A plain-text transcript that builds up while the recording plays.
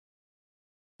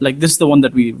like this is the one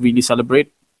that we really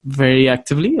celebrate very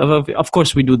actively. Of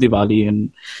course, we do Diwali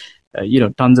and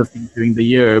tons of things during the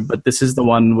year, but this is the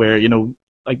one where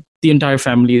like the entire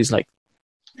family is like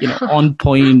on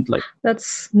point. Like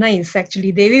that's nice.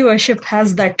 Actually, Devi worship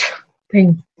has that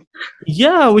thing.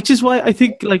 Yeah, which is why I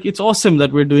think like it's awesome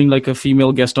that we're doing like a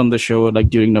female guest on the show like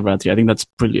during Navratri. I think that's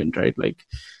brilliant, right? Like,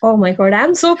 oh my God,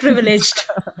 I'm so privileged.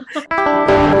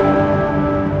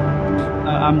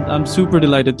 I'm super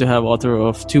delighted to have author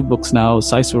of 2 books now,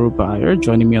 Sai Swarupa Iyer,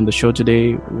 joining me on the show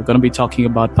today. We're going to be talking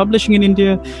about publishing in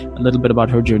India, a little bit about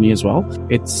her journey as well.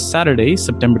 It's Saturday,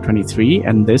 September 23,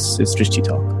 and this is Drishti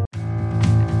Talk.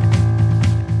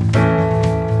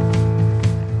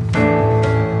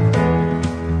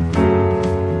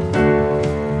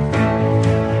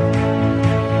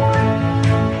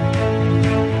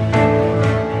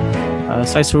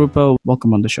 Sai Swarupa,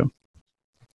 welcome on the show.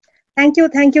 Thank you,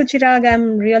 Chirag.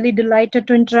 I'm really delighted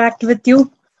to interact with you.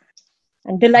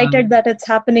 I'm delighted that it's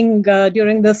happening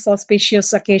during this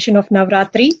auspicious occasion of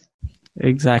Navratri.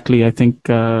 Exactly. I think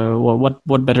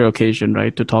what better occasion,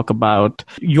 right, to talk about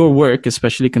your work,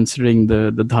 especially considering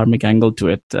the dharmic angle to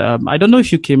it. I don't know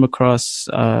if you came across,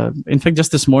 in fact,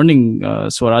 just this morning,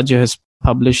 Swarajya has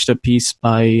published a piece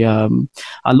by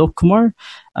Alok Kumar,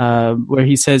 where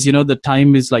he says, the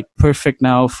time is like perfect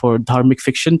now for dharmic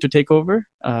fiction to take over.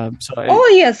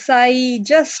 Yes, I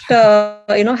just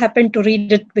happened to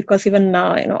read it because even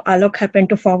Alok happened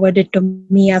to forward it to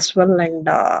me as well, and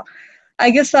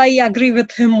I guess I agree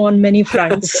with him on many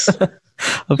fronts.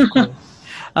 Of course.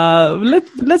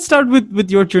 Let's start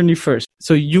with your journey first.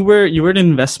 So you were in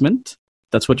investment.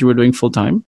 That's what you were doing full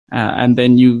time, and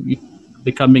then you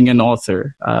becoming an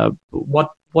author.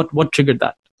 What triggered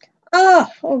that?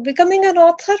 Becoming an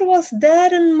author was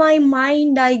there in my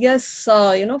mind, I guess,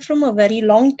 from a very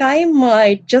long time.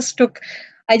 I just took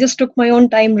my own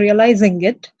time realizing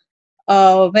it.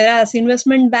 Whereas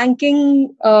investment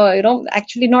banking,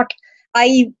 actually not.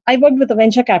 I worked with a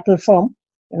venture capital firm,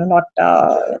 not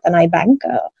an iBank.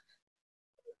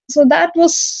 So that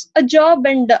was a job,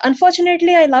 and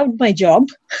unfortunately, I loved my job.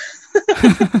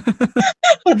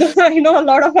 I know a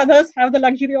lot of others have the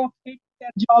luxury of hating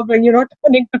their job and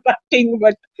turning to writing,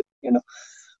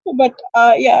 but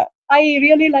I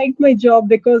really liked my job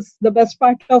because the best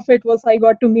part of it was I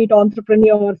got to meet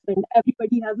entrepreneurs, and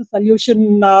everybody has a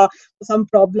solution to some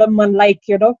problem, unlike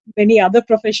many other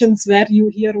professions where you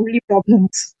hear only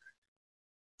problems.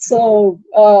 So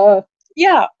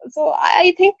so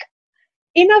I think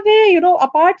in a way,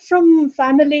 apart from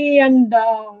family and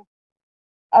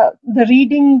the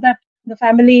reading that the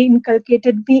family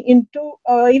inculcated me into,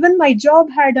 even my job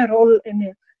had a role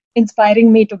in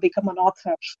inspiring me to become an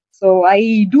author. So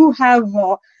I do have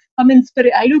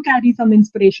I do carry some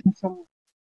inspiration from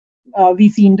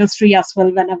VC industry as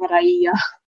well whenever I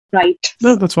write.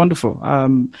 No, that's wonderful.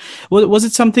 Was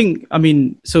it something? I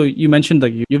mean, so you mentioned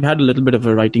that you've had a little bit of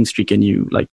a writing streak in you,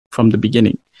 like from the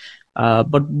beginning.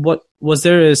 But what was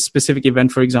there a specific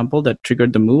event, for example, that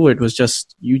triggered the move? It was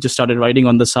just you just started writing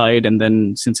on the side, and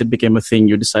then since it became a thing,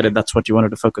 you decided that's what you wanted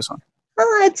to focus on.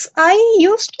 I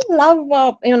used to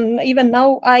love, even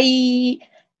now I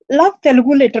love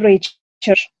Telugu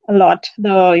literature a lot.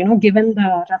 Given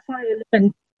the Rafael,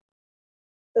 and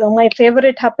my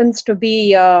favorite happens to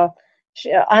be Andhra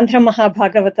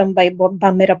Mahabhagavatam by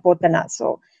Bhammira Potana.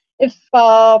 So if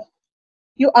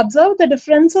you observe the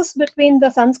differences between the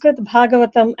Sanskrit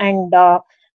Bhagavatam and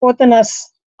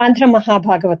Potana's Andhra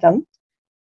Mahabhagavatam,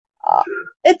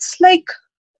 it's like,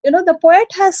 the poet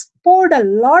has poured a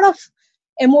lot of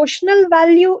emotional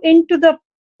value into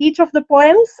each of the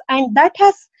poems, and that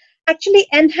has actually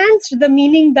enhanced the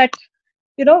meaning that,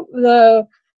 the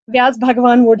Vyas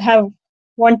Bhagavan would have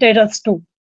wanted us to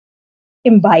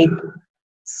imbibe.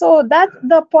 So that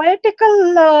the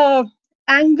poetical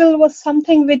angle was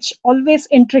something which always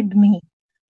intrigued me.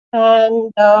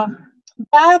 And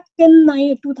back in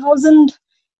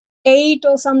 2008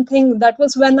 or something, that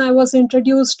was when I was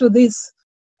introduced to this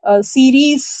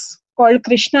series called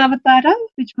Krishnavatara,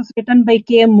 which was written by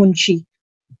K.M. Munshi.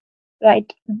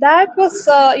 Right. That was,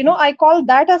 I call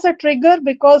that as a trigger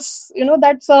because,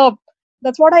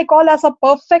 that's what I call as a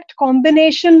perfect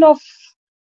combination of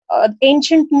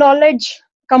ancient knowledge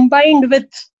combined with,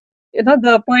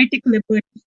 the poetic liberty,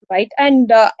 right?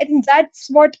 And I think that's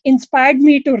what inspired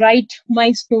me to write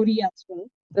my story as well.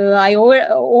 I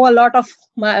owe a lot of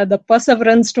the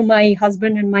perseverance to my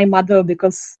husband and my mother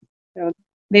because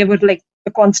they were like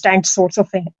a constant source of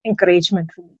encouragement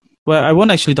for me. Well, I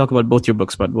won't actually talk about both your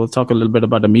books, but we'll talk a little bit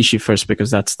about Amishi first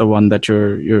because that's the one that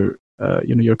you're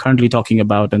currently talking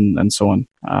about and so on.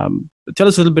 Tell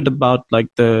us a little bit about like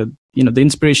the the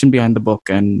inspiration behind the book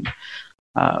and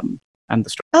the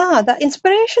story. The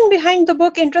inspiration behind the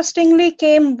book, interestingly,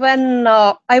 came when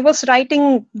I was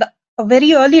writing a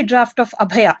very early draft of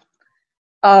Abhaya,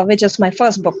 which is my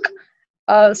first book.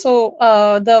 So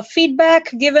the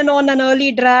feedback given on an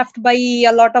early draft by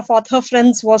a lot of author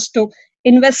friends was to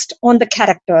invest on the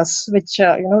characters, which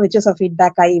is a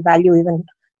feedback I value even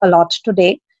a lot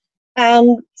today.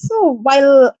 And so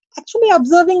while actually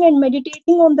observing and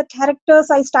meditating on the characters,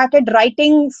 I started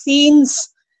writing scenes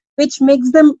which make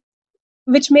them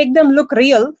look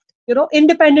real,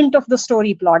 independent of the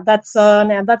story plot. That's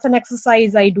an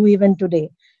exercise I do even today.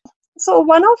 So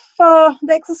one of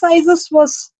the exercises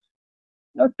was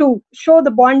to show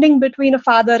the bonding between a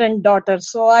father and daughter.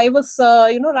 So I was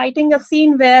writing a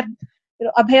scene where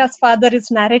Abhaya's father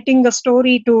is narrating a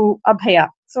story to Abhaya.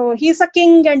 So he's a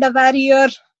king and a warrior,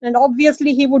 and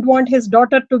obviously he would want his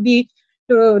daughter to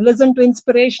listen to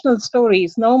inspirational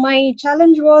stories. Now my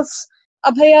challenge was,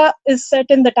 Abhaya is set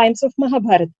in the times of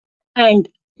Mahabharata, and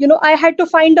I had to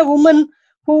find a woman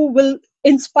who will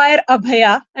inspire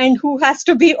Abhaya and who has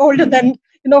to be older than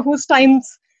whose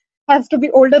times has to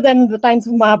be older than the times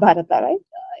of Mahabharata, right?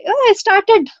 I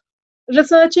started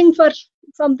researching for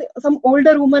some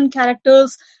older woman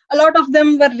characters. A lot of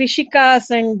them were rishikas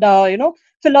and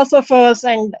philosophers,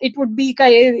 and it would be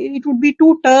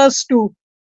too terse to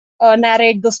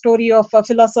narrate the story of a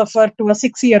philosopher to a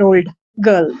 6-year-old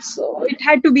girl. So it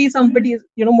had to be somebody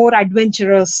more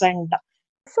adventurous, and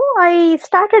so I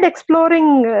started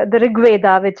exploring the Rig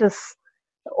Veda, which is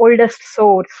the oldest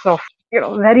source of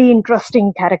very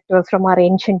interesting characters from our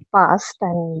ancient past.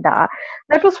 And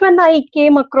that was when I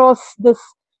came across this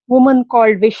woman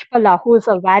called Vishpala, who is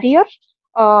a warrior.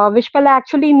 Vishpala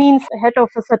actually means head of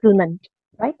a settlement,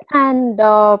 right? And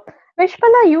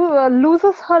Vishpala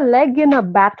loses her leg in a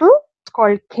battle. It's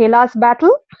called Khela's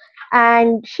battle.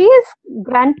 And she is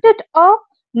granted a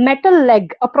metal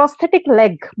leg, a prosthetic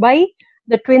leg, by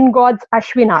the twin gods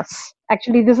Ashwinas.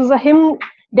 Actually, this is a hymn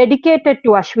dedicated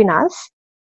to Ashwinas.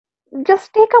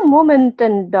 Just take a moment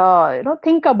and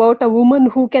think about a woman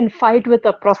who can fight with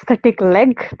a prosthetic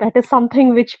leg. That is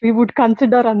something which we would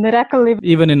consider a miracle.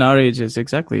 Even in our ages,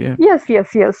 exactly. Yeah. Yes.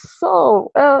 So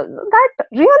that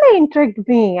really intrigued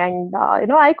me, and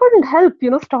I couldn't help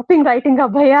stopping writing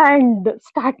Abhaya and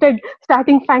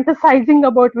starting fantasizing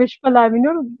about Vishpala. I mean,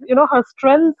 her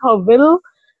strength, her will,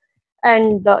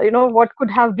 and what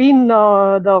could have been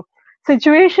the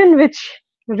situation which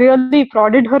really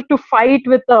prodded her to fight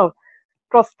with a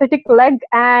prosthetic leg.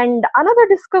 And another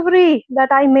discovery that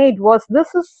I made was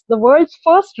this is the world's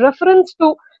first reference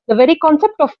to the very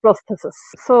concept of prosthesis.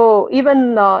 So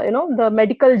even the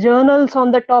medical journals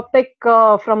on the topic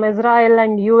from Israel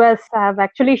and US have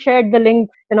actually shared the link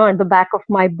at the back of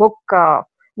my book,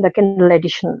 the Kindle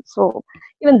edition. So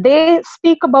even they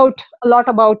speak a lot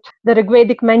about the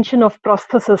Rigvedic mention of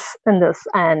prosthesis in this.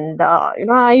 And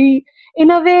in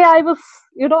a way,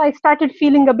 I started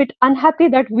feeling a bit unhappy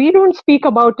that we don't speak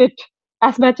about it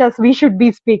as much as we should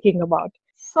be speaking about.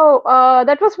 So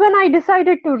that was when I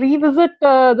decided to revisit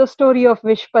the story of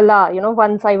Vishpala,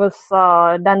 once I was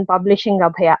done publishing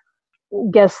Abhaya.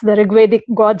 Guess the Rigvedic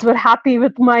gods were happy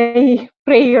with my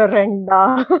prayer.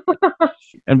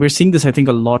 And we're seeing this, I think,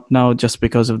 a lot now just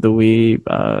because of the way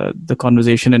the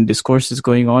conversation and discourse is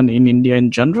going on in India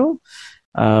in general,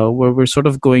 where we're sort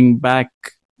of going back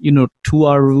to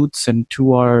our roots and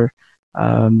to our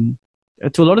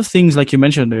to a lot of things, like you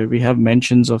mentioned. We have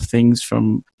mentions of things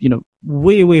from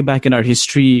way back in our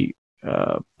history,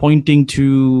 pointing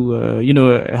to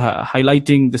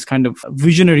highlighting this kind of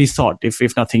visionary thought,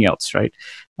 if nothing else, right?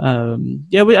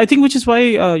 I think, which is why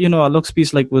Alok's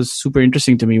piece was super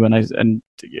interesting to me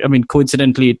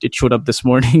coincidentally it showed up this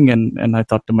morning, and I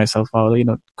thought to myself, wow,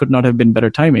 could not have been better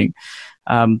timing.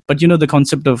 But the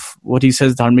concept of what he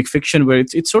says, dharmic fiction, where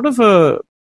it's sort of a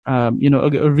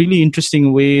really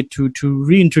interesting way to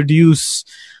reintroduce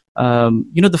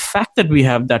the fact that we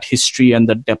have that history and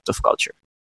that depth of culture,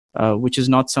 which is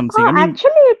not something.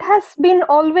 Actually, it has been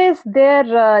always there,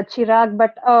 Chirag.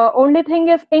 But only thing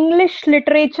is, English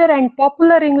literature and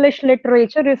popular English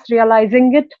literature is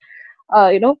realizing it,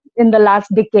 in the last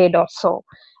decade or so.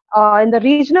 In the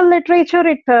regional literature,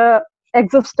 it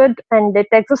existed, and it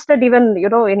existed even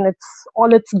in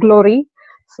all its glory.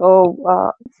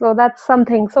 So that's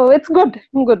something. So it's good.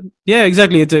 Yeah,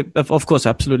 exactly. It's of course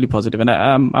absolutely positive, and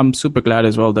I'm super glad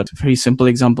as well. That very simple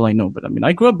example I know, but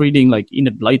I grew up reading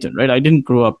Enid Blyton, right? I didn't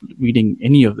grow up reading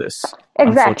any of this,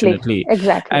 unfortunately.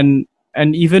 Exactly.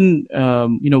 And even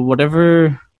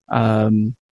whatever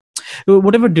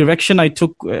whatever direction I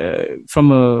took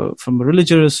from a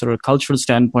religious or a cultural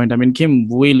standpoint, I mean, came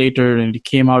way later, and it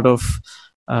came out of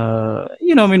I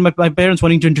mean, my parents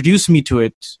wanting to introduce me to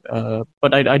it,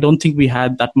 but I don't think we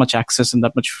had that much access and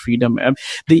that much freedom.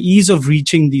 The ease of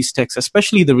reaching these texts,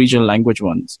 especially the regional language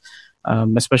ones,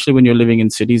 especially when you're living in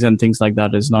cities and things like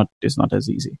that, is not as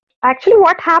easy. Actually,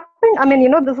 what happened, I mean,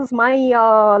 this is my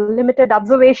limited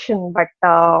observation, but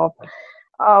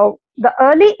the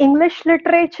early English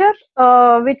literature,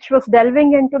 which was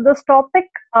delving into this topic,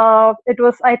 it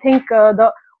was, I think,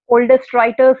 the oldest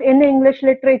writers in English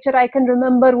literature I can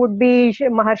remember would be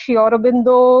Maharshi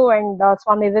Aurobindo and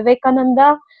Swami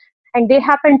Vivekananda, and they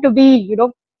happen to be,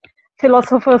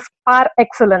 philosophers par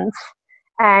excellence.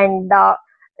 And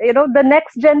the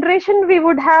next generation, we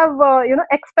would have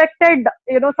expected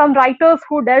some writers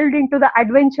who delved into the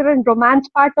adventure and romance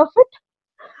part of it.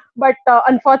 But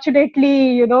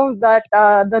unfortunately, that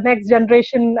the next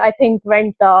generation, I think,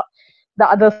 went the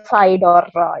other side, or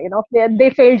they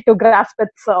failed to grasp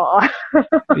its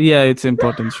yeah, it's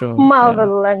important, sure,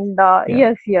 marvel. Yeah.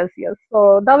 And yes.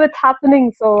 So now it's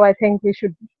happening. So I think we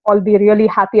should all be really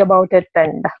happy about it.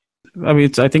 And I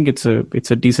mean, I think it's a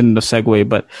decent segue,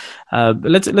 but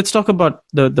let's talk about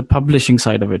the publishing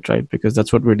side of it, right? Because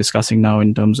that's what we're discussing now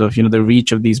in terms of the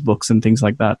reach of these books and things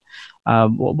like that.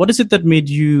 What is it that made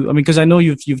you? I mean, because I know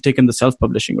you've taken the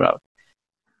self-publishing route.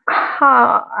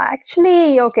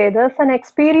 Actually, okay, there's an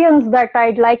experience that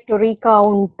I'd like to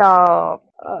recount.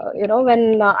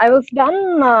 When I was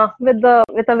done with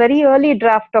a very early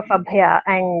draft of Abhaya,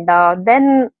 and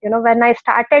then when I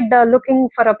started looking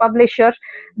for a publisher,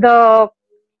 a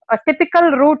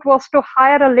typical route was to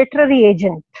hire a literary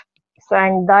agent, so,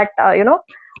 and that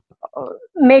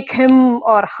make him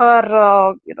or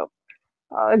her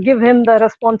give him the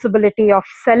responsibility of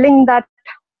selling that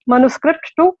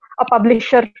manuscript to a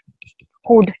publisher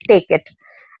who'd take it.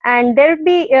 And there'd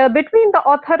be between the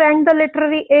author and the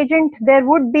literary agent, there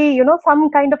would be some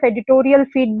kind of editorial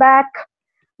feedback,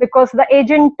 because the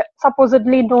agent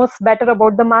supposedly knows better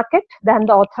about the market than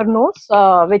the author knows,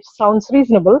 which sounds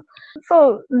reasonable.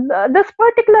 So this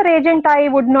particular agent, I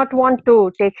would not want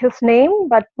to take his name,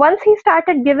 but once he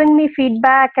started giving me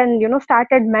feedback and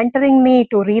started mentoring me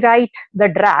to rewrite the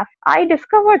draft, I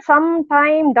discovered some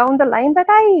time down the line that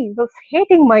I was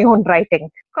hating my own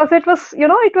writing, because it was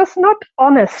it was not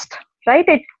honest. Right,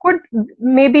 it could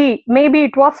maybe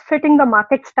it was fitting the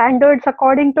market standards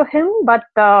according to him, but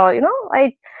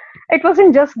it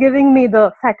wasn't just giving me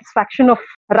the satisfaction of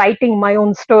writing my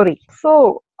own story.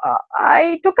 So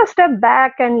I took a step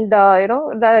back, and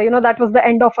that was the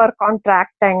end of our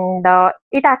contract, and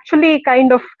it actually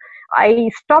kind of, I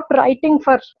stopped writing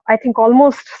for, I think,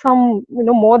 almost some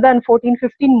more than 14-15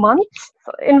 months.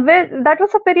 So that was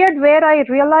a period where I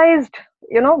realized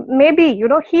maybe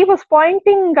he was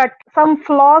pointing at some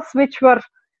flaws which were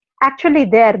actually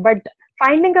there, but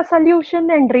finding a solution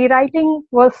and rewriting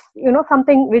was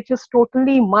something which is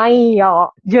totally my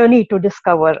journey to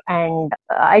discover, and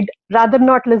I'd rather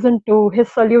not listen to his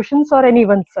solutions or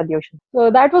anyone's solution. So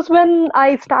that was when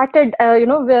I started,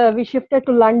 we shifted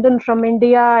to London from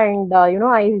India, and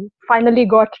I finally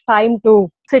got time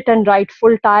to sit and write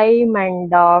full time. And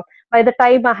by the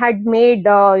time I had made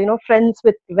friends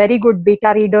with very good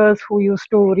beta readers who used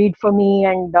to read for me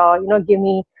and give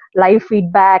me live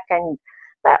feedback, and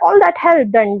all that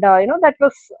helped. And that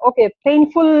was okay,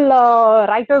 painful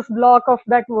writer's block of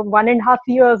that 1.5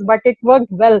 years, but it worked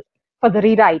well for the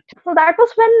rewrite. So that was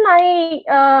when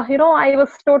I was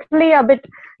totally a bit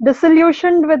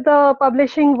disillusioned with the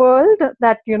publishing world,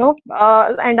 that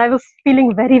and I was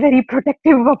feeling very, very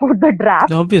protective about the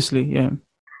draft. Obviously, yeah.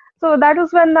 So that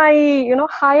was when I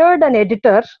hired an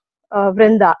editor,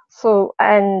 Vrinda. So,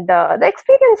 and the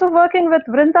experience of working with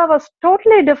Vrinda was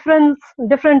totally different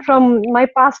from my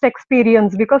past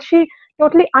experience, because she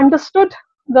totally understood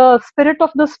the spirit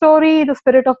of the story, the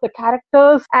spirit of the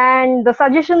characters, and the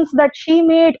suggestions that she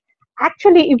made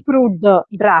actually improved the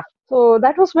draft. So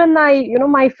that was when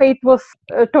my faith was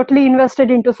totally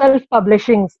invested into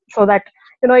self-publishing, so that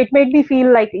it made me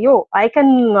feel like, I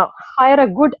can hire a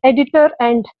good editor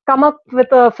and come up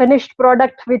with a finished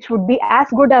product which would be as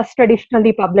good as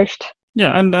traditionally published.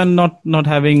 Yeah, and not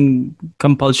having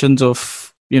compulsions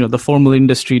of the formal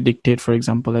industry dictate, for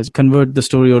example, as convert the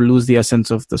story or lose the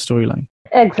essence of the storyline.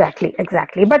 Exactly.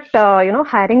 But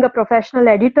hiring a professional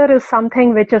editor is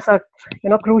something which is a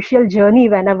crucial journey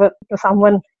whenever to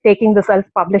someone taking the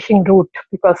self-publishing route,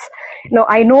 because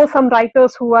I know some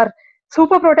writers who are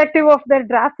super protective of their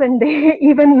drafts, and they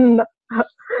even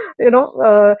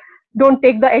don't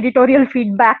take the editorial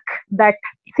feedback that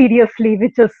seriously,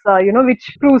 which is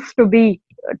which proves to be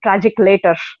tragic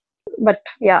later. but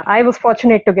yeah, I was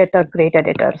fortunate to get a great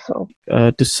editor. So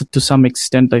to some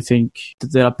extent, I think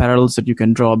there are parallels that you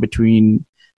can draw between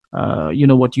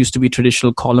what used to be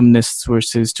traditional columnists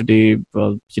versus today,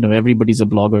 well, everybody's a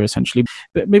blogger essentially.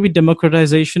 Maybe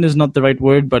democratization is not the right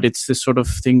word, but it's this sort of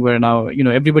thing where now,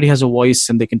 everybody has a voice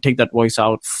and they can take that voice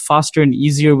out faster and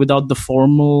easier without the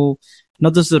formal,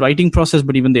 not just the writing process,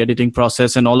 but even the editing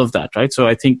process and all of that, right? So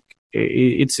I think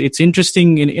it's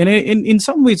interesting in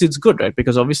some ways. It's good, right?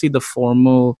 Because obviously the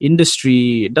formal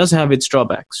industry does have its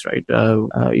drawbacks, right?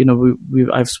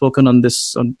 I've spoken on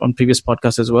this on previous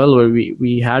podcasts as well, where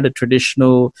we had a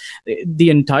traditional, the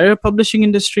entire publishing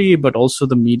industry, but also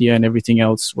the media and everything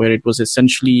else, where it was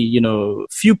essentially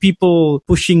few people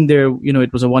pushing their,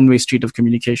 it was a one-way street of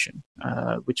communication,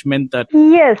 which meant that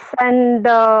yes, and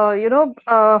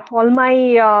all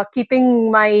my keeping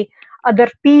my other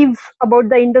peeves about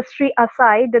the industry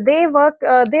aside, they work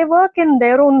in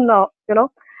their own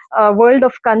world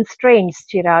of constraints,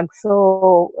 Chirag.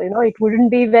 So it wouldn't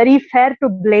be very fair to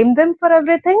blame them for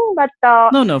everything, but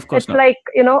no, of course it's not. like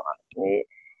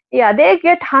yeah, they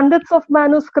get hundreds of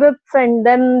manuscripts, and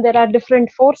then there are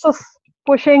different forces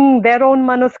pushing their own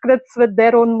manuscripts with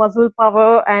their own muscle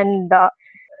power, and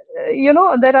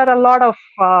there are a lot of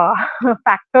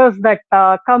factors that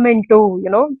come into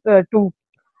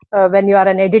when you are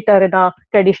an editor in a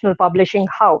traditional publishing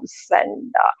house.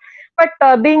 And but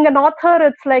being an author,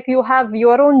 it's like you have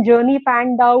your own journey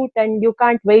planned out, and you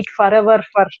can't wait forever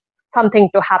for something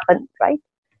to happen, right?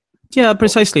 Yeah,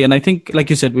 precisely. And I think, like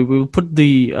you said, we will put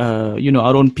the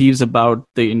our own peeves about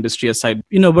the industry aside,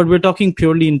 but we're talking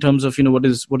purely in terms of what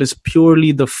is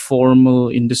purely the formal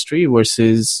industry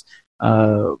versus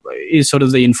is sort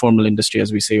of the informal industry,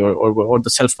 as we say, or the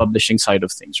self-publishing side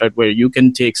of things, right? Where you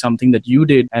can take something that you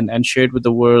did and share it with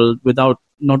the world without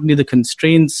not only the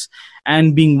constraints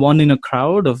and being one in a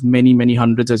crowd of many, many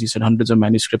hundreds, as you said, hundreds of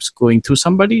manuscripts going through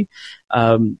somebody.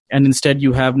 And instead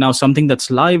you have now something that's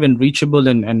live and reachable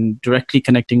and directly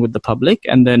connecting with the public.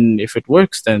 And then if it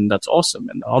works, then that's awesome.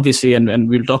 And obviously, and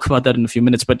we'll talk about that in a few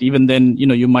minutes, but even then,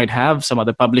 you might have some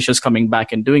other publishers coming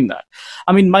back and doing that.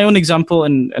 I mean, my own example,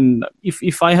 and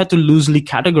if I had to loosely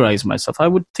categorize myself, I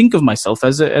would think of myself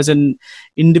as an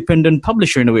independent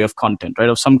publisher in a way of content, right?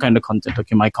 Of some kind of content.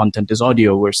 Okay, my content is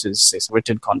audio versus say,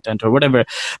 written content or whatever.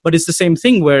 But it's the same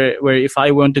thing where if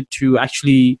I wanted to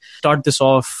actually start this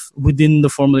off within the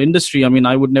formal industry, I mean,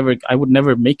 I would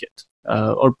never make it,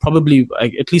 or probably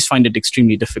at least find it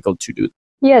extremely difficult to do.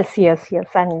 Yes.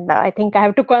 And I think I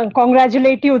have to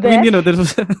congratulate you there. I mean, that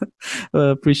was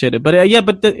appreciate it. But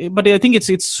but I think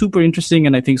it's super interesting.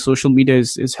 And I think social media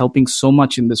is helping so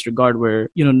much in this regard where,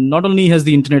 not only has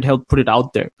the internet helped put it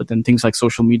out there, but then things like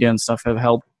social media and stuff have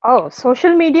helped. Oh,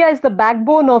 social media is the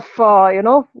backbone of,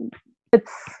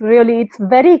 it's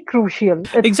very crucial.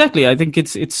 Exactly. I think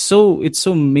it's so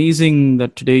amazing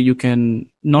that today you can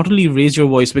not only raise your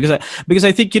voice, because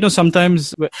I think,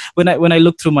 sometimes when I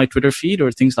look through my Twitter feed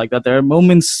or things like that, there are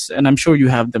moments, and I'm sure you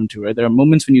have them too, right? There are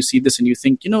moments when you see this and you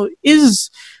think, is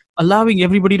allowing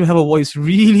everybody to have a voice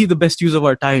really the best use of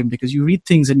our time? Because you read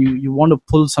things and you want to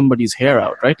pull somebody's hair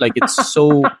out, right? Like it's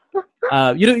so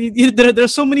there are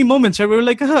so many moments where we're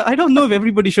like, I don't know if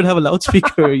everybody should have a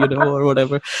loudspeaker, or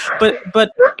whatever. But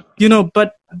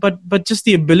just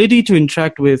the ability to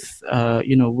interact with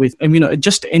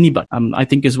just anybody, I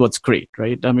think is what's great,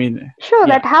 right? I mean, sure,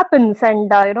 yeah. That happens, and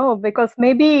because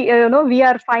maybe we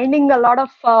are finding a lot of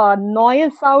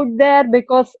noise out there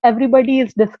because everybody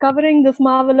is discovering this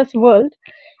marvelous world,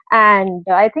 and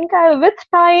I think with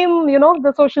time,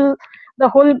 the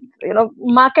whole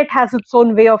market has its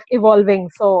own way of evolving,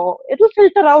 so it will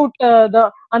filter out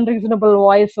the unreasonable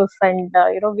voices, and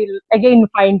we'll again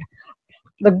find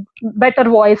the better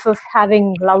voices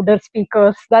having louder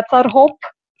speakers. That's our hope.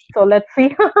 So let's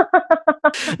see.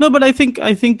 No, but I think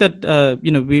that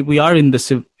we are in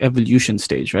this evolution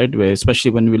stage, right? Where especially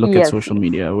when we look at social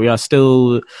media, we are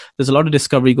still, there's a lot of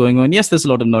discovery going on. Yes, there's a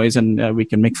lot of noise, and we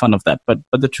can make fun of that. But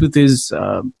the truth is,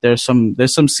 there's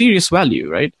some serious value,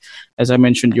 right? As I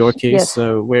mentioned, your case,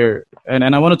 where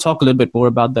and I want to talk a little bit more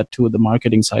about that too, the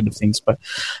marketing side of things. But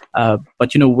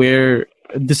where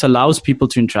this allows people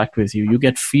to interact with you. You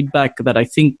get feedback that I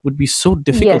think would be so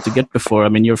difficult to get before. I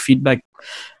mean, your feedback,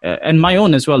 and my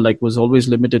own as well, like was always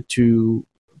limited to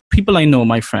people I know,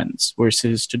 my friends,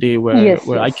 versus today where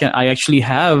I actually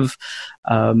have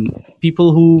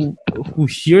people who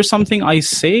hear something I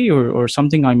say or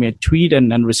something I may tweet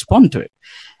and respond to it.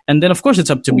 And then, of course, it's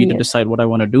up to me to decide what I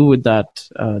want to do with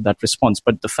that response.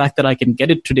 But the fact that I can get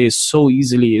it today so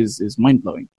easily is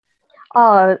mind-blowing.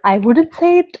 I wouldn't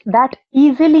say it that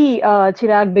easily,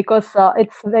 Chirag, because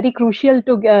it's very crucial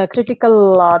to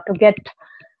critical to get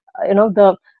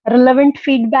the relevant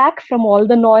feedback from all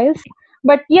the noise.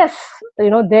 But yes,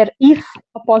 there is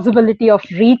a possibility of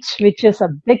reach, which is a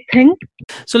big thing.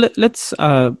 So let's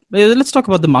talk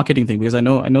about the marketing thing, because I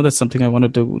know that's something I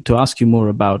wanted to ask you more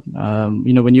about.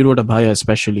 When you wrote Abhaya,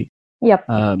 especially, Yep.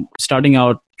 Starting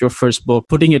out your first book,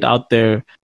 putting it out there,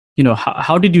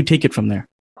 how did you take it from there?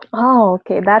 Oh,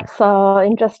 okay. That's an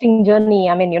interesting journey.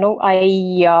 I mean,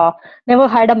 I never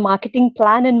had a marketing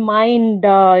plan in mind,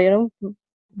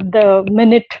 the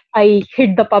minute I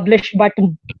hit the publish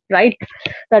button, right?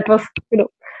 That was,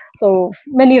 so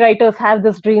many writers have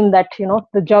this dream that,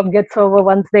 the job gets over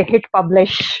once they hit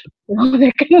publish,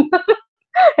 they can,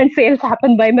 and sales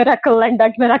happen by miracle, and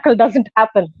that miracle doesn't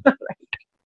happen.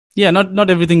 Yeah, not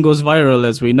everything goes viral,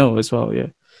 as we know as well. Yeah.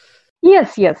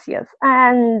 Yes, yes, yes.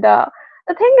 And the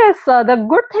thing is, the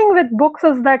good thing with books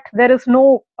is that there is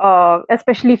no,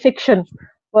 especially fiction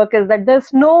work, is that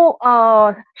there's no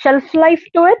shelf life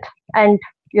to it. And,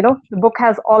 the book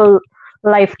has all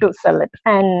life to sell it.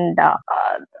 And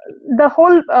the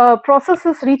whole process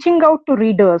is reaching out to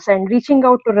readers and reaching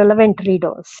out to relevant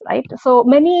readers, right? So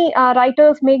many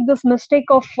writers make this mistake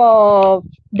of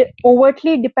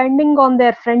overtly depending on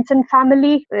their friends and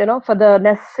family, for the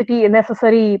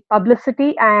necessary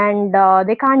publicity, and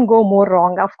they can't go more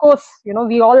wrong. Of course,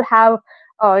 we all have,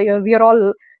 we are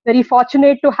all very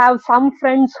fortunate to have some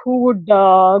friends who would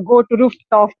go to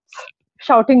rooftops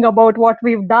shouting about what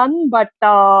we've done, but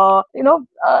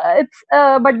it's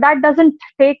but that doesn't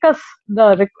take us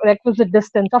the requisite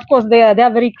distance. Of course, they are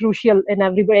very crucial in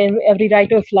every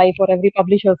writer's life or every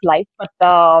publisher's life,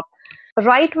 but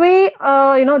right way,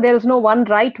 there is no one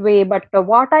right way, but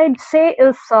what I'd say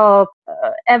is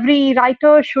every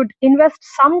writer should invest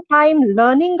some time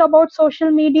learning about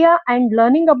social media and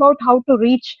learning about how to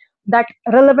reach that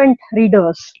relevant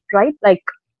readers, right? Like,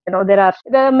 there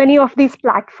are many of these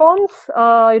platforms.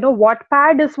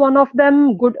 Wattpad is one of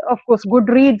them. Good, of course,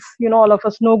 Goodreads. All of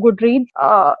us know Goodreads.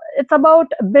 It's about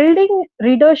building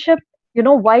readership,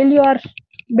 while you are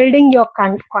building your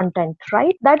content,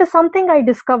 right? That is something I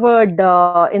discovered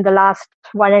in the last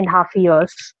 1.5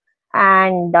 years.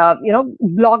 And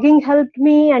blogging helped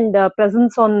me, and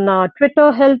presence on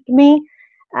Twitter helped me,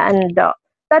 and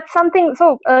that's something.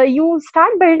 So you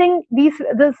start building these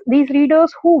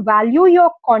readers who value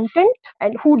your content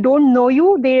and who don't know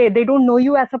you. They don't know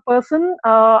you as a person.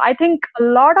 I think a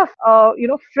lot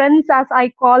of friends, as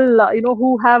I call,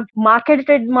 who have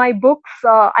marketed my books,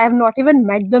 I have not even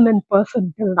met them in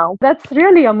person till now. That's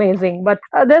really amazing. But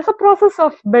there's a process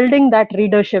of building that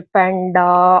readership, and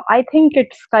I think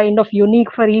it's kind of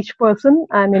unique for each person.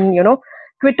 I mean,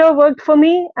 Twitter worked for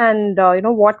me, and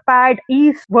Wattpad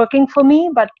is working for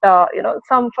me. But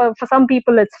for some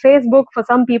people it's Facebook, for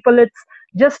some people it's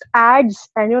just ads.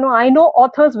 And I know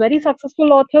authors, very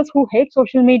successful authors, who hate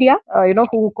social media,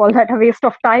 who call that a waste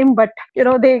of time. But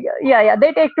they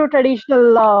take to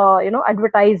traditional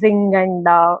advertising, and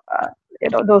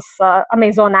those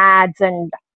Amazon ads,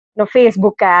 and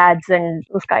Facebook ads, and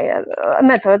those kind of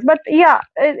methods. But yeah,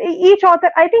 each author,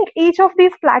 I think each of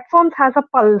these platforms has a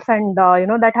pulse, and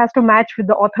that has to match with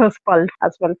the author's pulse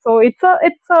as well. So it's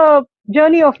a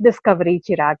journey of discovery,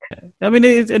 Chirag. I mean,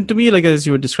 and to me, like as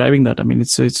you were describing that, I mean,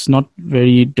 it's not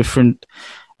very different.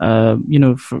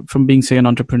 From being, say, an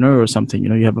entrepreneur or something.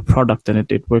 You have a product,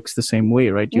 and it works the same way,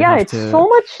 right? It's so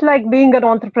much like being an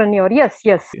entrepreneur. Yes.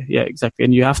 Yeah, exactly.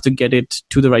 And you have to get it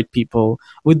to the right people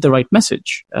with the right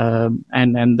message.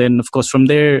 And then, of course, from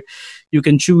there, you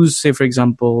can choose, say, for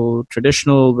example,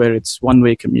 traditional, where it's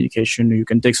one-way communication. You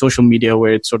can take social media,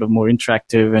 where it's sort of more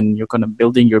interactive, and you're kind of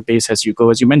building your base as you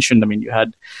go. As you mentioned, I mean, you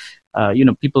had,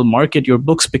 people market your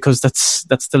books because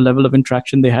that's the level of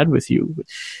interaction they had with you.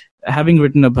 Having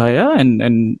written Abhaya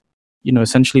and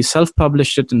essentially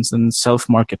self-published it and then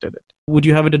self-marketed it, would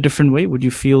you have it a different way? Would you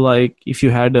feel like if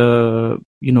you had a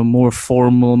more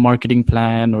formal marketing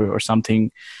plan or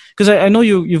something? Because I know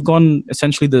you've gone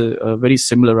essentially the very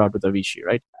similar route with Avishi,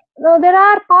 right? No, there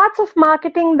are parts of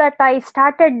marketing that I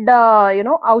started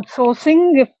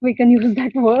outsourcing, if we can use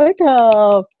that word,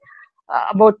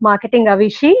 about marketing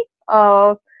Avishi.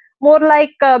 More like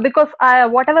because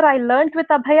whatever I learned with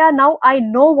Abhaya, now I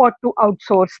know what to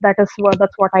outsource. That's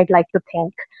what I'd like to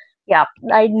think. Yeah,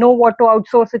 I know what to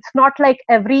outsource. It's not like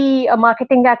every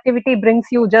marketing activity brings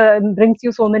you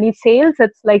so many sales.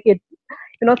 It's like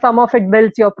some of it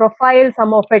builds your profile,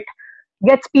 some of it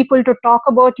gets people to talk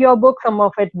about your book, some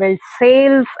of it builds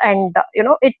sales, and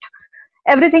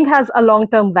everything has a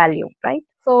long-term value, right?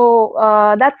 So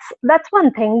that's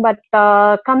one thing. But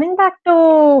coming back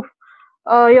to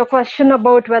Your question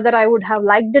about whether I would have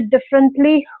liked it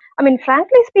differently. I mean,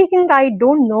 frankly speaking, I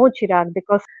don't know, Chirag,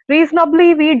 because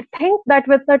reasonably we'd think that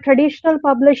with the traditional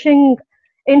publishing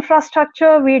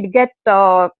infrastructure, we'd get,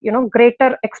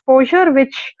 greater exposure,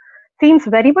 which seems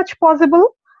very much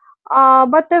possible.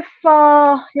 But if,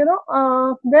 there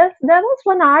was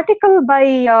one article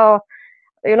by,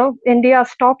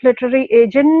 India's top literary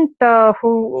agent,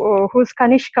 who's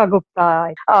Kanishka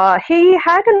Gupta. He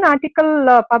had an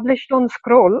article published on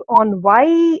Scroll on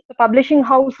why publishing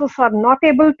houses are not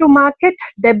able to market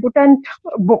debutant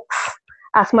books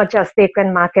as much as they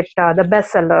can market the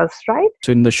bestsellers, right?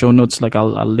 So in the show notes, like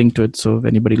I'll link to it. So if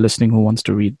anybody listening who wants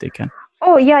to read, they can.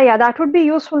 Oh, yeah, that would be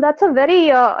useful. That's a very,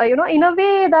 in a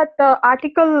way that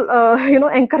article,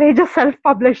 encourages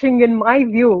self-publishing in my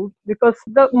view, because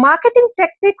the marketing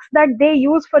techniques that they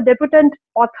use for debutant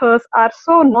authors are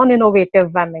so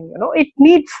non-innovative. I mean, it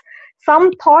needs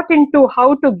some thought into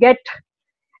how to get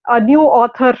a new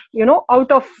author,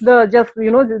 out of the just,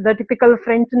 the typical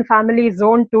friends and family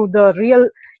zone to the real,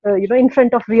 in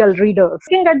front of real readers.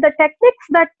 Looking at the techniques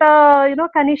that,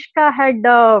 Kanishka had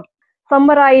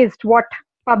summarized what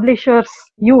publishers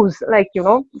use, like,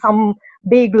 some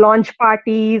big launch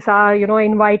parties,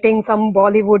 inviting some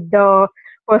Bollywood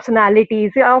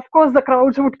personalities. Yeah, of course, the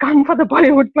crowds would come for the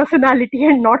Bollywood personality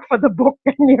and not for the book,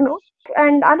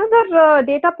 And another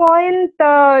data point,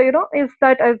 is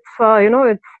that it's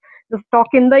the talk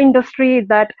in the industry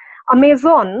that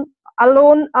Amazon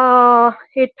alone,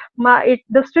 it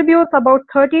distributes about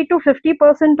 30 to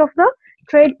 50% of the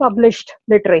trade published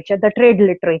literature, the trade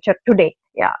literature today.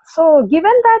 Yeah. So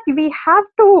given that, we have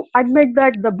to admit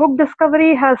that the book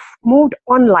discovery has moved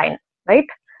online, right?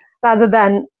 Rather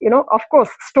than, of course,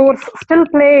 stores still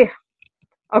play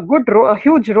a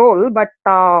huge role, but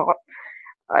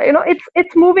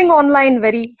it's moving online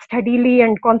very steadily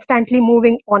and constantly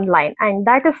moving online, and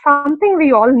that is something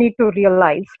we all need to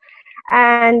realize.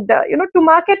 And to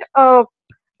market a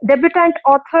debutant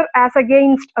author as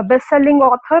against a best-selling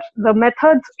author, the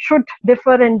methods should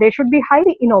differ and they should be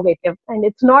highly innovative. And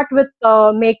it's not with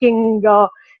making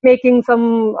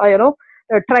some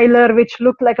a trailer which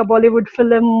looked like a Bollywood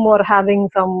film, or having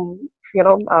some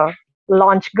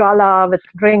launch gala with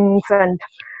drinks, and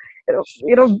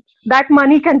that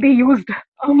money can be used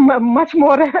much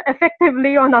more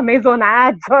effectively on Amazon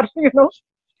ads, or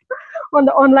on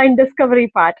the online discovery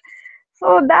part.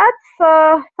 So that's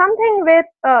something with,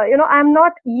 I'm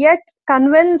not yet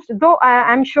convinced, though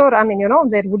I'm sure,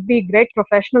 there would be great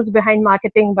professionals behind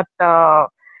marketing, but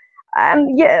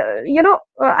I'm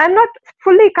not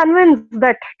fully convinced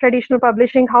that traditional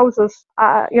publishing houses,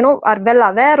 are well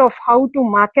aware of how to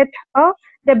market a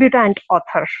debutant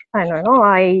author. And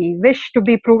I wish to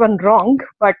be proven wrong,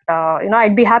 but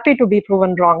I'd be happy to be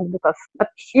proven wrong, but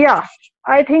yeah,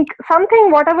 I think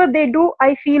whatever they do,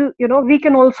 I feel we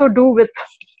can also do with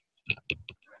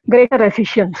greater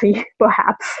efficiency,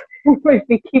 perhaps, if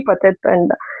we keep at it.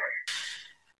 And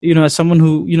as someone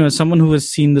who has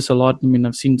seen this a lot, I mean,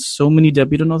 I've seen so many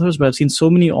debutant authors, but I've seen so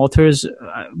many authors,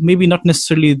 maybe not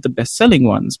necessarily the best-selling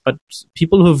ones, but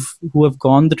people who have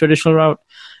gone the traditional route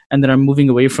and then are moving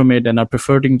away from it and are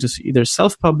preferring to either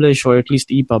self-publish or at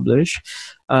least e-publish,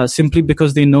 simply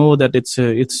because they know that it's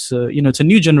a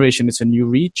new generation, it's a new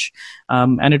reach,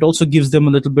 and it also gives them a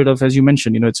little bit of, as you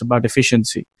mentioned, it's about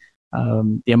efficiency.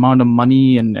 The amount of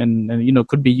money and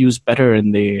could be used better,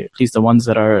 and at least the ones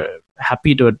that are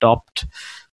happy to adopt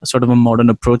a sort of a modern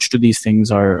approach to these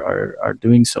things are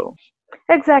doing so.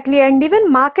 Exactly. And even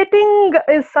marketing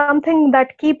is something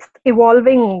that keeps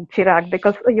evolving, Chirag,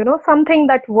 because, something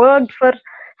that worked for,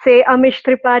 say, Amish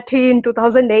Tripathi in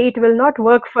 2008 will not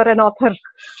work for an author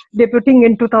debuting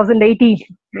in 2018,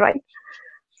 right?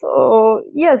 So,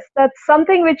 yes, that's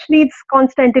something which needs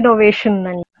constant innovation.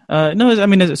 And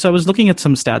so I was looking at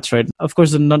some stats, right? Of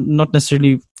course, not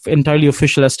necessarily entirely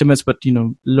official estimates, but,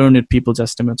 learned people's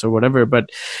estimates or whatever. But,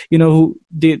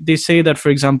 they say that, for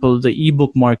example, the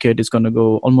ebook market is going to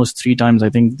go almost 3 times. I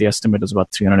think the estimate is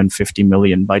about 350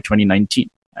 million by 2019.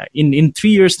 In 3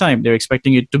 years' time, they're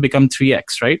expecting it to become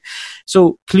 3x, right?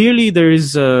 So clearly, there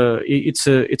is it's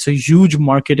a huge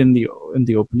market in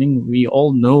the opening. We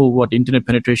all know what internet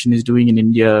penetration is doing in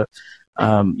India.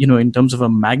 In terms of a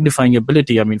magnifying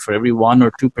ability, I mean, for every 1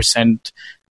 or 2%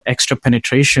 extra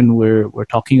penetration, we're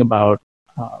talking about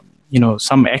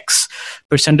some X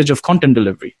percentage of content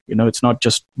delivery. It's not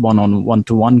just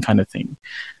one-to-one kind of thing.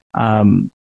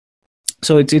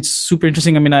 So it's super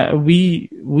interesting. I mean,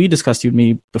 we discussed, you and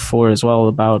me, before as well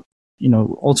about,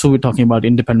 also we're talking about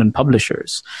independent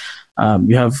publishers.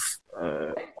 You have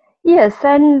Yes,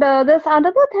 and there's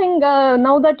another thing.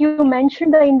 Now that you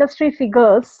mentioned the industry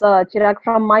figures, Chirag,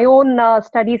 from my own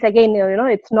studies, again,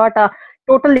 it's not a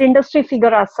total industry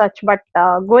figure as such, but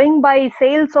going by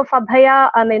sales of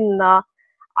Abhaya, I mean,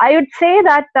 I would say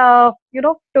that I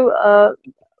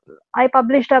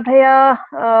published Abhaya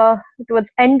towards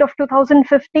end of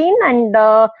 2015, and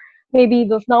maybe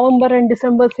those November and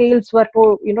December sales were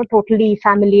totally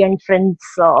family and friends.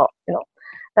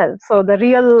 So the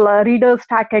real readers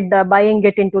started buying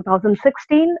it in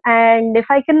 2016, and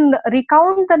if I can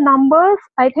recount the numbers,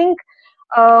 I think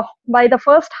by the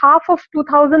first half of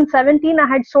 2017, I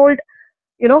had sold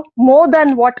more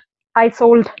than what I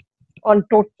sold on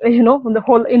in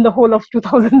the whole of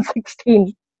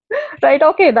 2016. Right,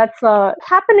 okay, that's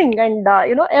happening, and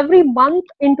every month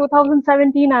in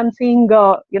 2017 I'm seeing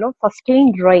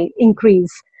sustained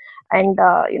increase, and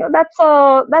that's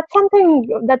something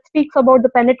that speaks about the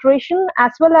penetration,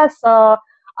 as well as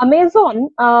Amazon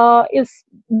is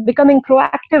becoming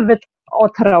proactive with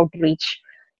author outreach.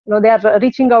 They are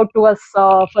reaching out to us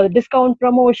for discount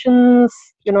promotions,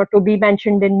 to be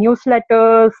mentioned in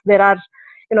newsletters. There are,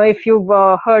 if you've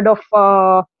heard of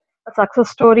a success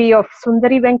story of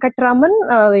Sundari Venkatraman,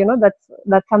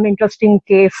 that's some interesting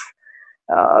case.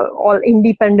 All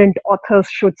independent authors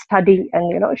should study,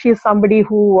 and she's somebody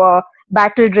who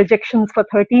battled rejections for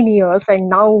 13 years, and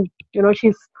now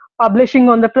she's publishing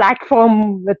on the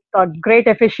platform with great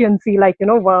efficiency, like a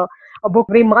book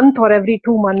every month or every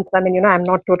 2 months. I mean, I'm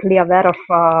not totally aware of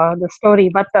the story,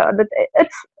 but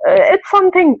it's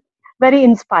something very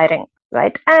inspiring.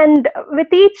 Right. And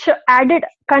with each added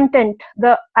content,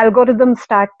 the algorithms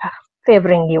start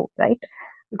favoring you, right?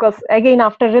 Because again,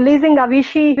 after releasing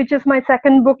Avishi, which is my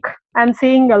second book, I'm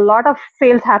seeing a lot of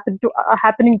sales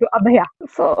happening to Abhaya.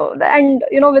 So, and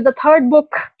with the third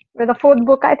book, with the fourth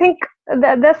book, I think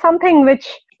there's something which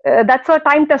that's a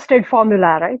time-tested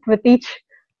formula, right? With each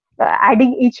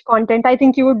adding each content, I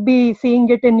think you would be seeing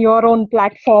it in your own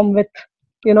platform with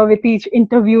each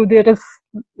interview there's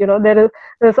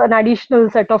an additional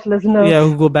set of listeners. Yeah,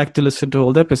 who go back to listen to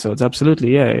old episodes.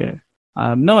 Absolutely, yeah.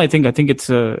 No, I think it's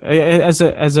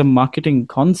as a marketing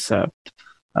concept.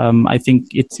 I think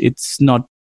it's not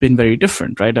been very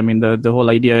different, right? I mean, the whole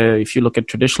idea, if you look at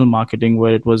traditional marketing,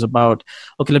 where it was about,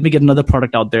 okay, let me get another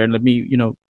product out there and let me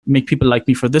make people like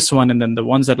me for this one, and then the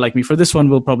ones that like me for this one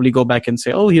will probably go back and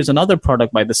say, oh, here's another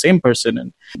product by the same person.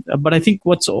 And but I think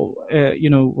what's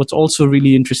also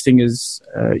really interesting is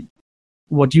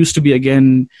what used to be,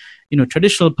 again,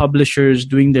 traditional publishers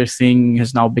doing their thing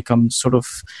has now become sort of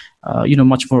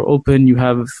much more open. You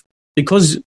have,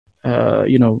 because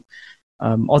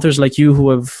authors like you who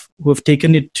have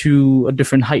taken it to a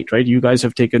different height, right? You guys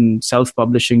have taken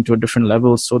self-publishing to a different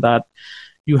level, so that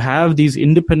you have these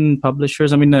independent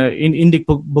publishers. I mean, Indic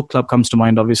Book Club comes to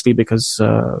mind, obviously, because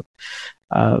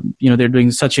they're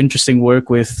doing such interesting work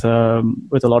with a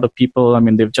lot of people. I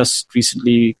mean, they've just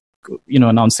recently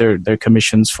announced their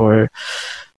commissions for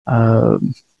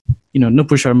Nupur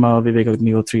Sharma, Vivek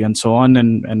Agnihotri, and so on.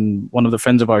 And one of the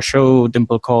friends of our show,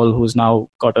 Dimple Kaul, who's now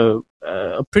got a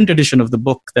print edition of the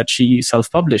book that she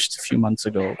self-published a few months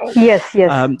ago. Yes.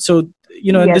 So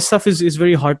yes. This stuff is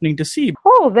very heartening to see.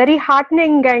 Oh, very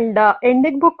heartening. And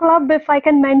Indic Book Club, if I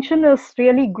can mention, is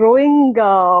really growing,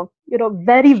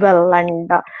 very well.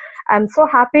 And I'm so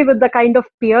happy with the kind of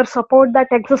peer support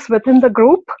that exists within the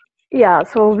group. Yeah,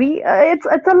 so it's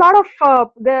a lot of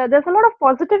there's a lot of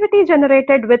positivity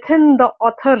generated within the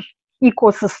author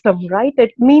ecosystem, right?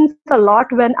 It means a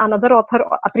lot when another author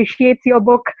appreciates your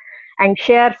book and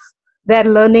shares their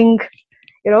learning,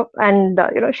 and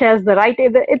shares the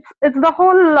writing. It's the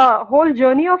whole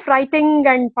journey of writing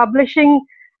and publishing.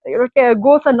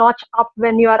 Goes a notch up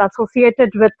when you are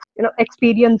associated with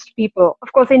experienced people.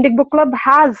 Of course, Indic Book Club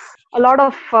has a lot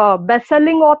of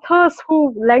best-selling authors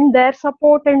who lend their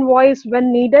support and voice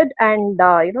when needed, and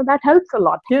that helps a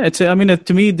lot. Yeah,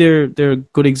 to me, they're a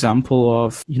good example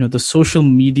of the social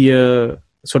media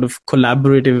sort of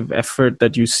collaborative effort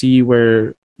that you see,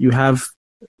 where you have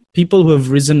people who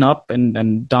have risen up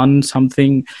and done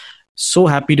something, so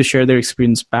happy to share their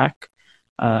experience back.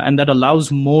 And that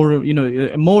allows more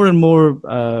and more,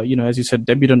 as you said,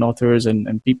 debutant authors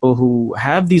and people who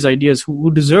have these ideas who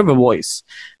deserve a voice,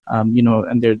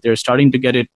 and they're starting to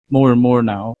get it more and more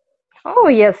now. Oh,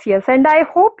 yes. And I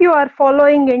hope you are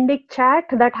following Indic Chat.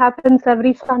 That happens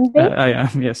every Sunday. I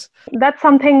am, yes. That's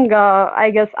something I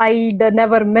guess I'd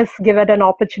never miss given an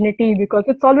opportunity, because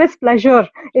it's always pleasure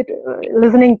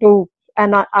listening to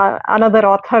another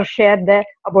author share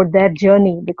about their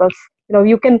journey, because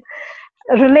you can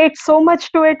relate so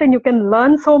much to it and you can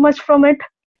learn so much from it.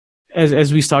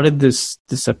 as we started this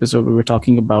episode, we were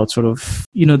talking about sort of,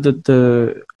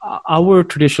 the our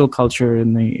traditional culture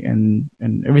and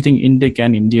everything Indic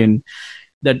and Indian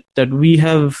that we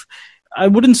have, I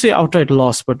wouldn't say outright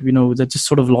lost, but that just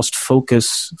sort of lost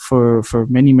focus for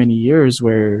many, many years,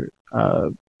 where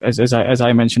as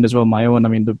I mentioned as well, my own, I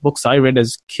mean, the books I read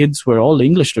as kids were all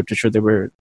English literature. They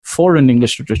were foreign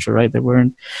English literature, right? They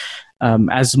weren't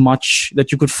as much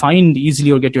that you could find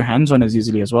easily or get your hands on as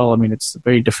easily as well. I mean, it's a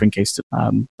very different case.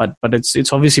 But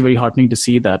it's obviously very heartening to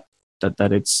see that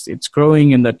it's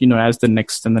growing, and that, as the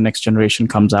next generation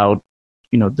comes out,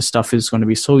 the stuff is going to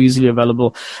be so easily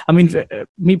available. I mean,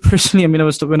 me personally, I mean,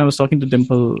 when I was talking to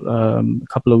Dimple a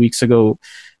couple of weeks ago,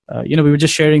 we were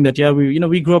just sharing that,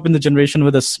 we grew up in the generation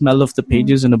where the smell of the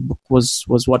pages in a book was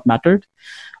what mattered.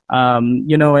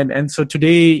 And so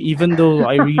today, even though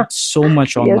I read so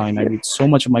much online, I read so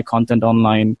much of my content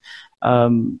online.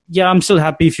 I'm still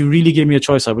happy. If you really gave me a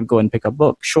choice, I would go and pick a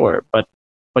book, sure. But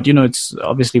it's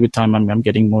obviously with time, I'm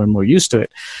getting more and more used to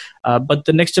it. But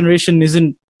the next generation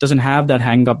doesn't have that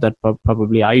hang up that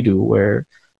probably I do, where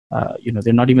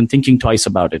they're not even thinking twice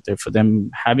about it. For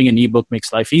them, having an ebook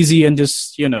makes life easy, and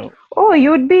just Oh,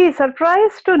 you'd be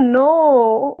surprised to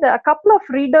know a couple of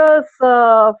readers,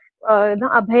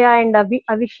 Abhaya and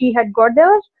Avishi, had got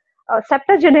their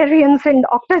septuagenarians and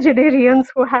octogenarians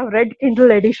who have read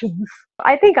Kindle editions.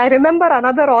 I think I remember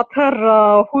another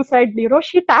author who said,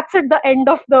 she taps at the end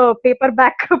of the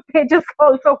paperback pages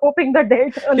also, hoping that they'll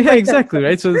turn. Yeah, exactly,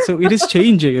 right? So it is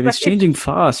changing, and it's changing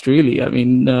fast, really. I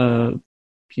mean, the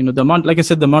amount, like I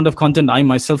said, the amount of content I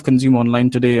myself consume online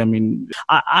today, I mean,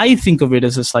 I think of it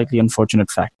as a slightly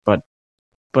unfortunate fact, but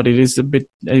it is a bit,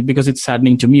 because it's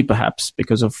saddening to me, perhaps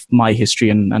because of my history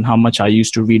and how much I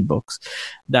used to read books,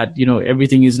 that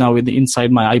everything is now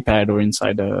inside my iPad or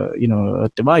inside a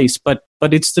device. But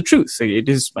it's the truth. It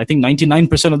is, I think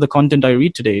 99% of the content I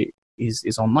read today is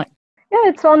online. Yeah,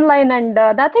 it's online, and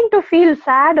nothing to feel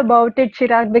sad about it,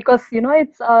 Chirag, because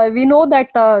it's we know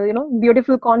that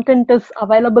beautiful content is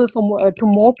available to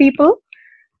more people,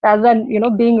 rather than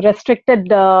being restricted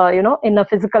in a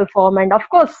physical form. And of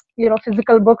course,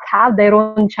 physical books have their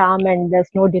own charm, and there's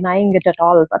no denying it at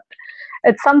all. But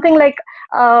it's something like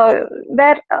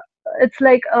where it's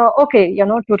like okay,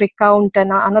 to recount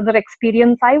another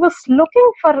experience. I was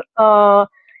looking for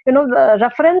the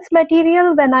reference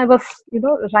material when I was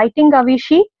writing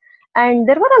Avishi. And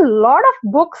there were a lot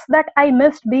of books that I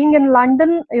missed being in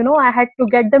London. I had to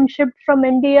get them shipped from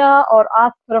India, or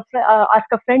ask a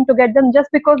friend to get them, just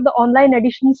because the online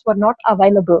editions were not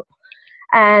available.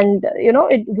 And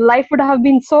life would have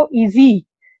been so easy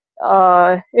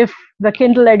if the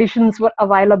Kindle editions were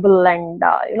available, and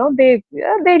they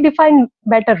define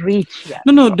better reach. Yeah.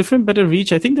 No, different better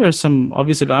reach. I think there are some,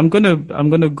 obviously. I'm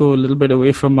gonna go a little bit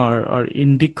away from our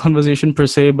indie conversation per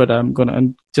se, but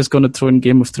I'm just gonna throw in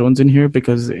Game of Thrones in here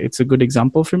because it's a good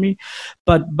example for me.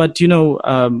 But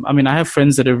I mean, I have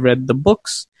friends that have read the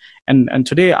books. And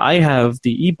today I have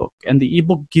the ebook, and the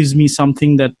ebook gives me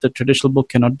something that the traditional book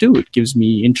cannot do. It gives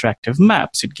me interactive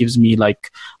maps. It gives me, like,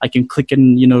 I can click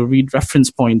and read reference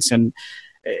points and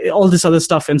all this other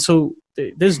stuff. And so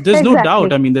there's Exactly. no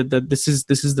doubt. I mean that this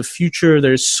is the future.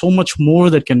 There's so much more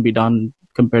that can be done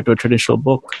compared to a traditional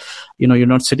book. You're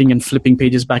not sitting and flipping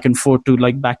pages back and forth to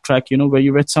like backtrack. Where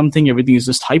you read something, everything is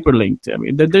just hyperlinked. I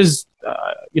mean, there's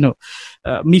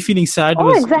me feeling sad.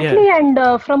 Oh, exactly. Yeah. And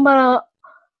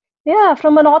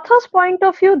from an author's point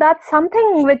of view, that's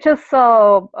something which is,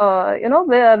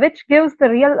 which gives the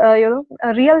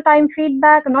real-time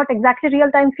feedback, not exactly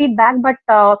real-time feedback, but,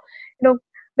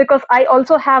 because I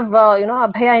also have,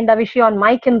 Abhaya and Avishi on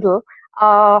my Kindle,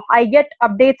 I get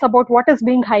updates about what is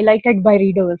being highlighted by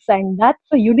readers, and that's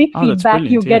a unique feedback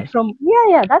you get from,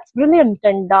 that's brilliant.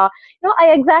 And, I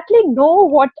exactly know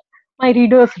what my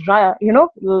readers,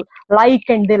 like,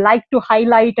 and they like to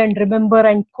highlight and remember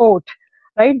and quote.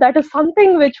 Right, that is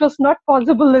something which was not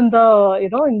possible in the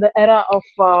in the era of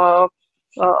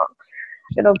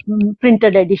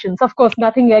printed editions. Of course,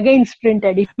 nothing against print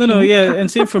editions. No, yeah,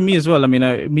 and same for me as well. I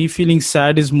mean, me feeling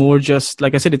sad is more just,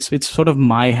 like I said, it's sort of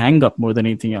my hang up more than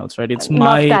anything else, right? It's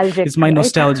my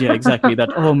nostalgia, exactly. That,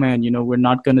 oh man, we're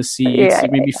not going to see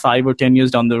maybe 5 or 10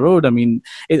 years down the road. I mean,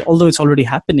 although it's already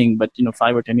happening, but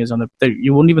 5 or 10 years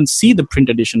you won't even see the print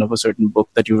edition of a certain book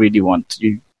that you really want.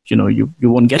 You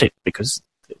won't get it because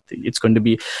it's going to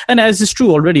be, and as is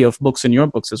true already of books in your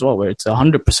books as well, where it's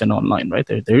 100% online, right?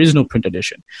 There is no print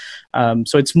edition.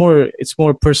 So it's more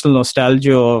personal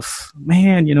nostalgia of,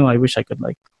 man, I wish I could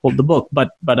like hold the book.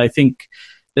 But I think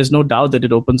there's no doubt that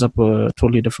it opens up a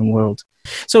totally different world.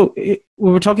 So we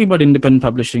were talking about independent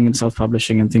publishing and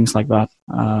self-publishing and things like that.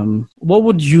 What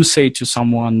would you say to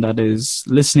someone that is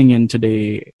listening in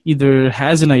today, either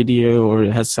has an idea or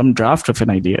has some draft of an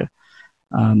idea,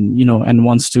 and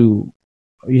wants to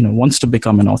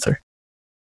become an author?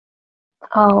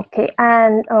 Okay,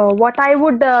 and what I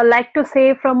would like to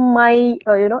say from my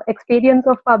experience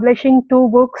of publishing 2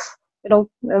 books,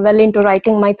 well into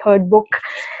writing my 3rd book,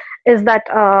 is that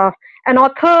an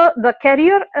author, the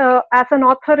career as an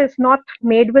author is not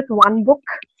made with 1 book.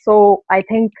 So I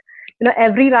think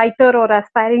every writer or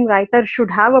aspiring writer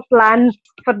should have a plan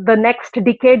for the next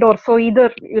decade or so,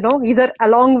 either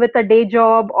along with a day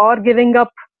job or giving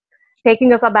up,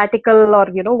 taking a sabbatical, or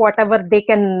whatever they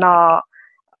can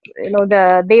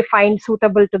they find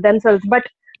suitable to themselves. But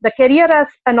the career as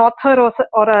an author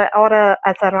or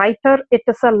as a writer, it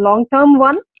is a long-term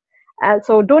one.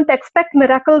 So don't expect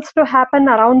miracles to happen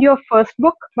around your first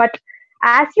book, but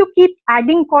as you keep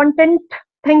adding content,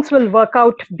 things will work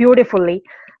out beautifully.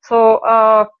 So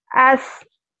as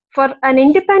for an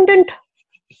independent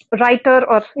writer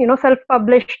or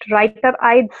self-published writer,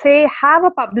 I'd say have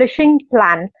a publishing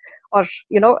plan. Or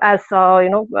as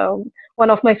one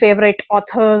of my favorite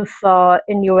authors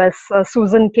in US,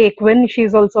 Susan K. Quinn,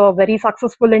 she's also a very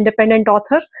successful independent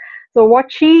author. So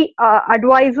what she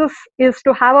advises is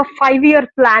to have a 5-year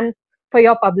plan for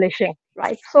your publishing,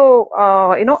 right? So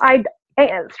I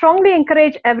strongly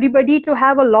encourage everybody to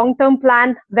have a long-term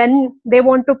plan when they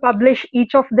want to publish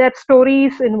each of their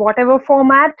stories in whatever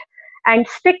format, and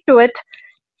stick to it.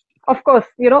 Of course,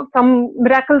 some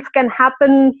miracles can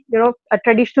happen, a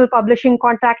traditional publishing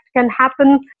contract can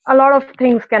happen, a lot of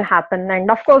things can happen.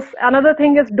 And of course, another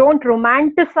thing is, don't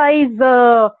romanticize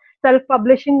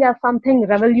self-publishing as something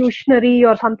revolutionary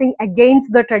or something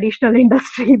against the traditional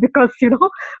industry, because,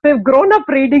 we've grown up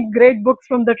reading great books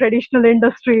from the traditional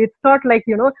industry. It's not like,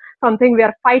 something we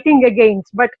are fighting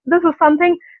against, but this is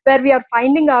something where we are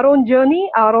finding our own journey,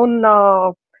 our own,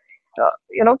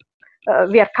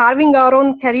 we are carving our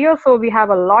own career, so we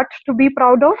have a lot to be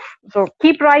proud of. So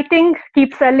keep writing,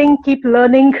 keep selling, keep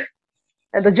learning.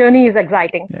 The journey is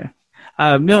exciting. Yeah.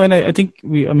 No, and I think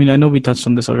I know we touched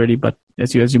on this already, but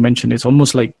as you mentioned, it's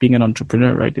almost like being an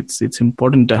entrepreneur, right? It's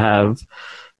important to have,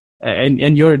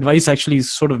 and your advice actually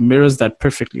sort of mirrors that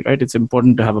perfectly, right? It's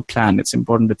important to have a plan. It's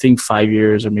important to think 5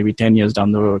 years or maybe 10 years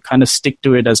down the road, kind of stick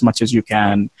to it as much as you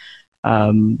can.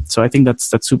 So I think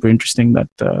that's super interesting that.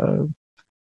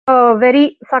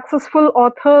 Very successful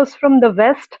authors from the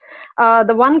West,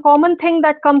 the one common thing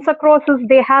that comes across is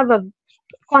they have a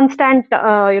constant,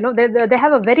 they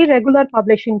have a very regular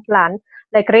publishing plan.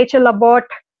 Like Rachel Abbott,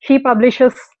 she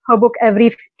publishes her book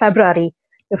every February,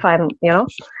 if I'm,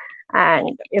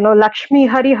 and, Lakshmi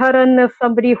Hariharan is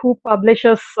somebody who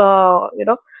publishes,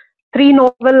 3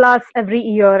 novellas every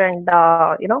year, and,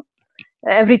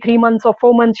 every 3 months or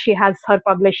 4 months she has her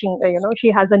publishing,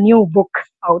 she has a new book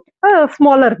out, a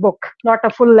smaller book, not a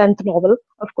full-length novel,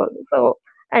 of course. So,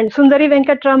 and Sundari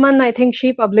Venkatraman, I think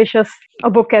she publishes a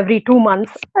book every 2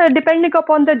 months, depending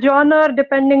upon the genre,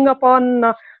 depending upon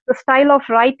the style of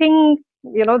writing,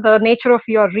 the nature of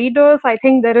your readers. I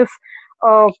think there is,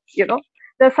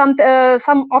 there's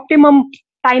some optimum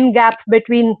time gap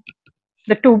between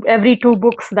every 2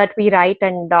 books that we write,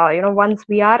 and once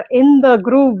we are in the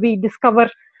groove, we discover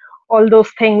all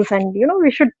those things, and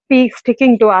we should be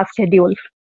sticking to our schedule.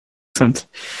 Excellent.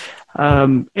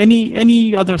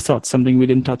 Any other thoughts, something we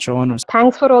didn't touch on?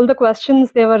 Thanks for all the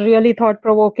questions. They were really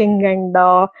thought-provoking, and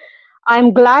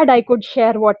I'm glad I could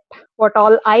share what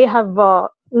all I have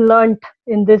learned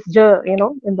in this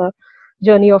in the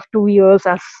journey of 2 years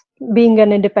as being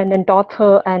an independent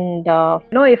author. And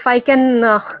if I can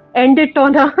end it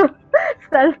on a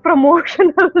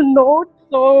self-promotional note,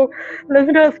 so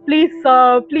listeners, please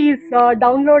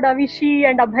download Avishi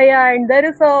and Abhaya, and there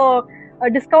is a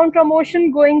discount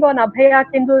promotion going on Abhaya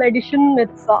Kindle edition.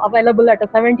 It's available at a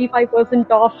 75%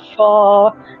 off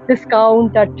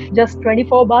discount at just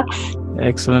 $24.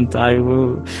 Excellent. I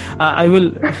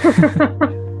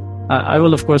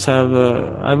will of course have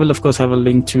a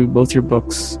link to both your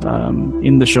books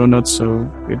in the show notes, to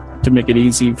make it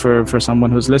easy for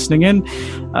someone who's listening in.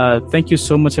 Thank you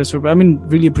so much, Hesur.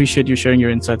 Really appreciate you sharing your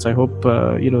insights. I hope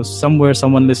somewhere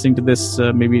someone listening to this,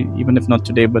 maybe even if not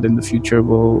today, but in the future,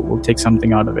 will take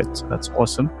something out of it. So that's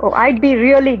awesome. Oh, I'd be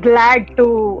really glad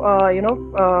to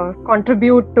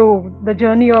contribute to the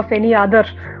journey of any other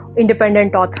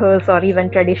independent authors or even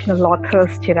traditional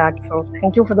authors, Chirag. So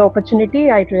thank you for the opportunity.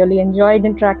 I really enjoyed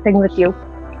interacting with you.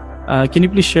 Can you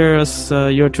please share us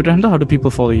your Twitter handle? How do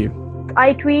people follow you?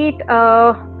 I tweet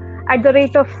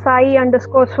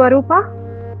 @Sai_Swarupa.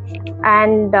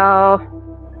 And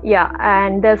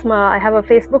and I have a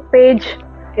Facebook page.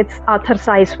 It's Author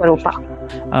Sai Swarupa.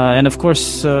 And of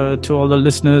course, to all the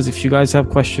listeners, if you guys have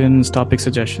questions, topic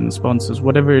suggestions, sponsors,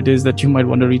 whatever it is that you might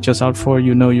want to reach us out for,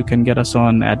 you can get us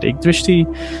on at Ekdrishti,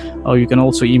 or you can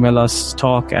also email us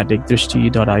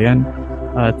talk@ekdrishti.in.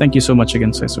 Thank you so much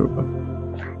again, Sai Swarupa.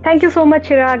 Thank you so much,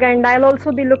 Chirag, and I'll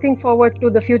also be looking forward to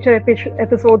the future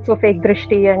episodes of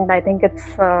Ekdrishti, and I think it's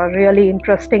a really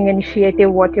interesting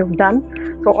initiative what you've done.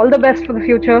 So all the best for the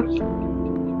future.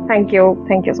 Thank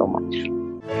you so much.